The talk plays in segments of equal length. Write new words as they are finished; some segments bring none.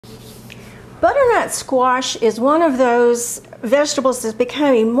Butternut squash is one of those vegetables that's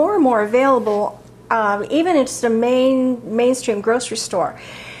becoming more and more available, even in just a mainstream grocery store.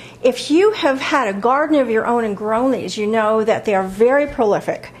 If you have had a garden of your own and grown these, you know that they are very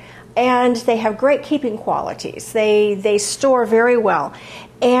prolific and they have great keeping qualities. They store very well.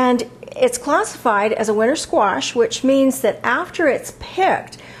 And it's classified as a winter squash, which means that after it's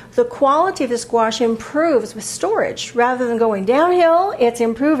picked, the quality of the squash improves with storage. Rather than going downhill, it's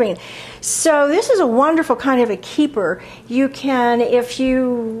improving. So this is a wonderful kind of a keeper. You can, if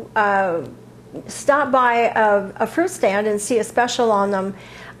you stop by a fruit stand and see a special on them,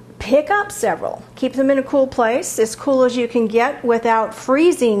 pick up several. Keep them in a cool place, as cool as you can get without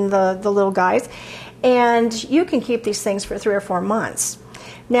freezing the little guys. And you can keep these things for 3 or 4 months.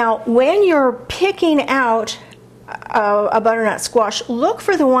 Now, when you're picking out a butternut squash, look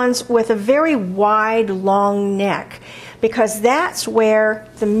for the ones with a very wide, long neck, because that's where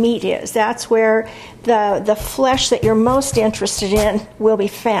the meat is. That's where the flesh that you're most interested in will be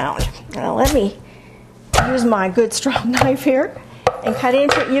found. Now, let me use my good strong knife here and cut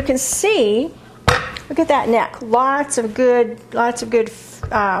into it. You can see, look at that neck. Lots of good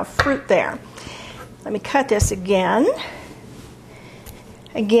fruit there. Let me cut this again.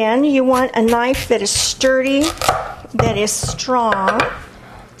 Again, you want a knife that is sturdy, that is strong.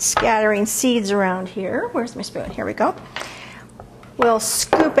 Scattering seeds around here. Where's my spoon? Here we go. We'll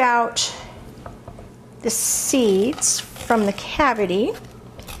scoop out the seeds from the cavity,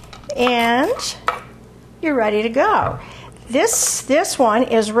 and you're ready to go. This one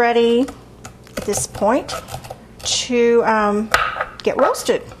is ready at this point to get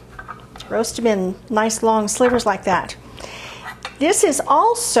roasted. Roast them in nice long slivers like that. This is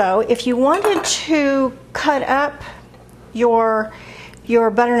also, if you wanted to cut up your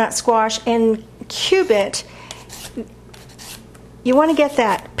butternut squash and cube it, you want to get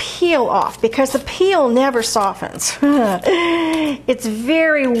that peel off, because the peel never softens. It's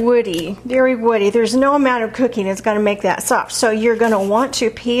very woody, very woody. There's no amount of cooking that's going to make that soft. So you're going to want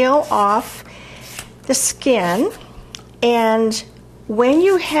to peel off the skin, and when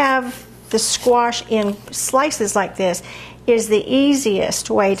you have the squash in slices like this, is the easiest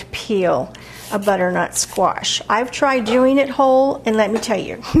way to peel a butternut squash. I've tried doing it whole, and let me tell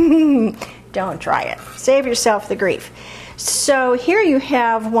you, don't try it. Save yourself the grief. So here you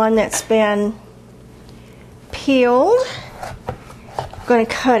have one that's been peeled. I'm going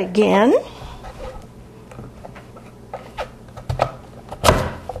to cut again.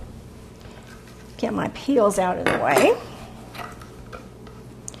 Get my peels out of the way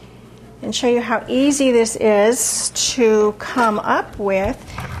and show you how easy this is to come up with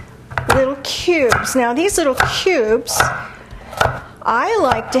little cubes. Now, these little cubes I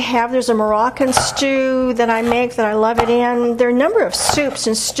like to have, there's a Moroccan stew that I make that I love it in. There are a number of soups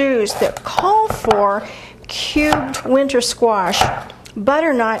and stews that call for cubed winter squash,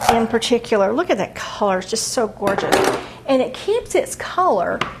 butternut in particular. Look at that color, it's just so gorgeous. And it keeps its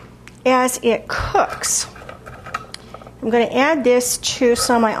color as it cooks. I'm going to add this to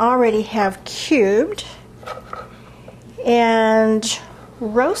some I already have cubed and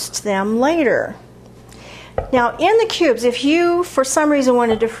roast them later. Now, in the cubes, if you for some reason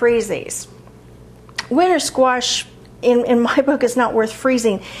wanted to freeze these, winter squash in my book is not worth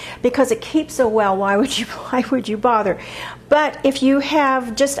freezing because it keeps so well. Why would you bother? But if you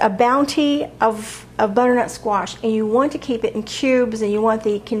have just a bounty of butternut squash and you want to keep it in cubes and you want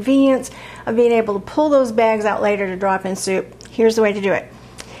the convenience of being able to pull those bags out later to drop in soup, here's the way to do it.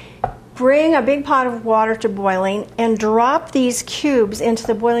 Bring a big pot of water to boiling and drop these cubes into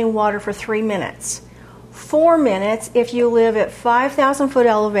the boiling water for 3 minutes. 4 minutes if you live at 5,000 foot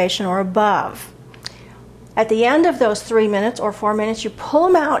elevation or above. At the end of those 3 minutes or 4 minutes, you pull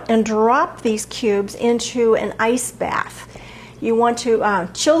them out and drop these cubes into an ice bath. You want to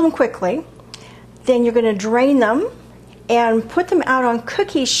chill them quickly. Then you're going to drain them and put them out on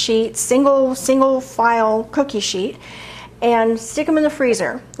cookie sheets, single file cookie sheet, and stick them in the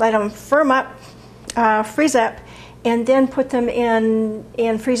freezer. Let them firm up, freeze up, and then put them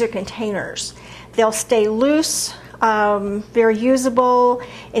in freezer containers. They'll stay loose, very usable,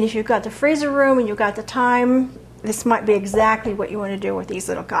 and if you've got the freezer room and you've got the time, this might be exactly what you want to do with these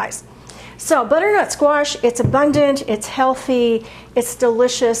little guys. So butternut squash, it's abundant, it's healthy, it's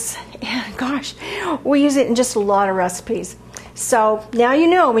delicious, and gosh, we use it in just a lot of recipes. So now you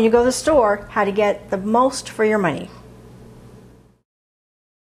know when you go to the store how to get the most for your money.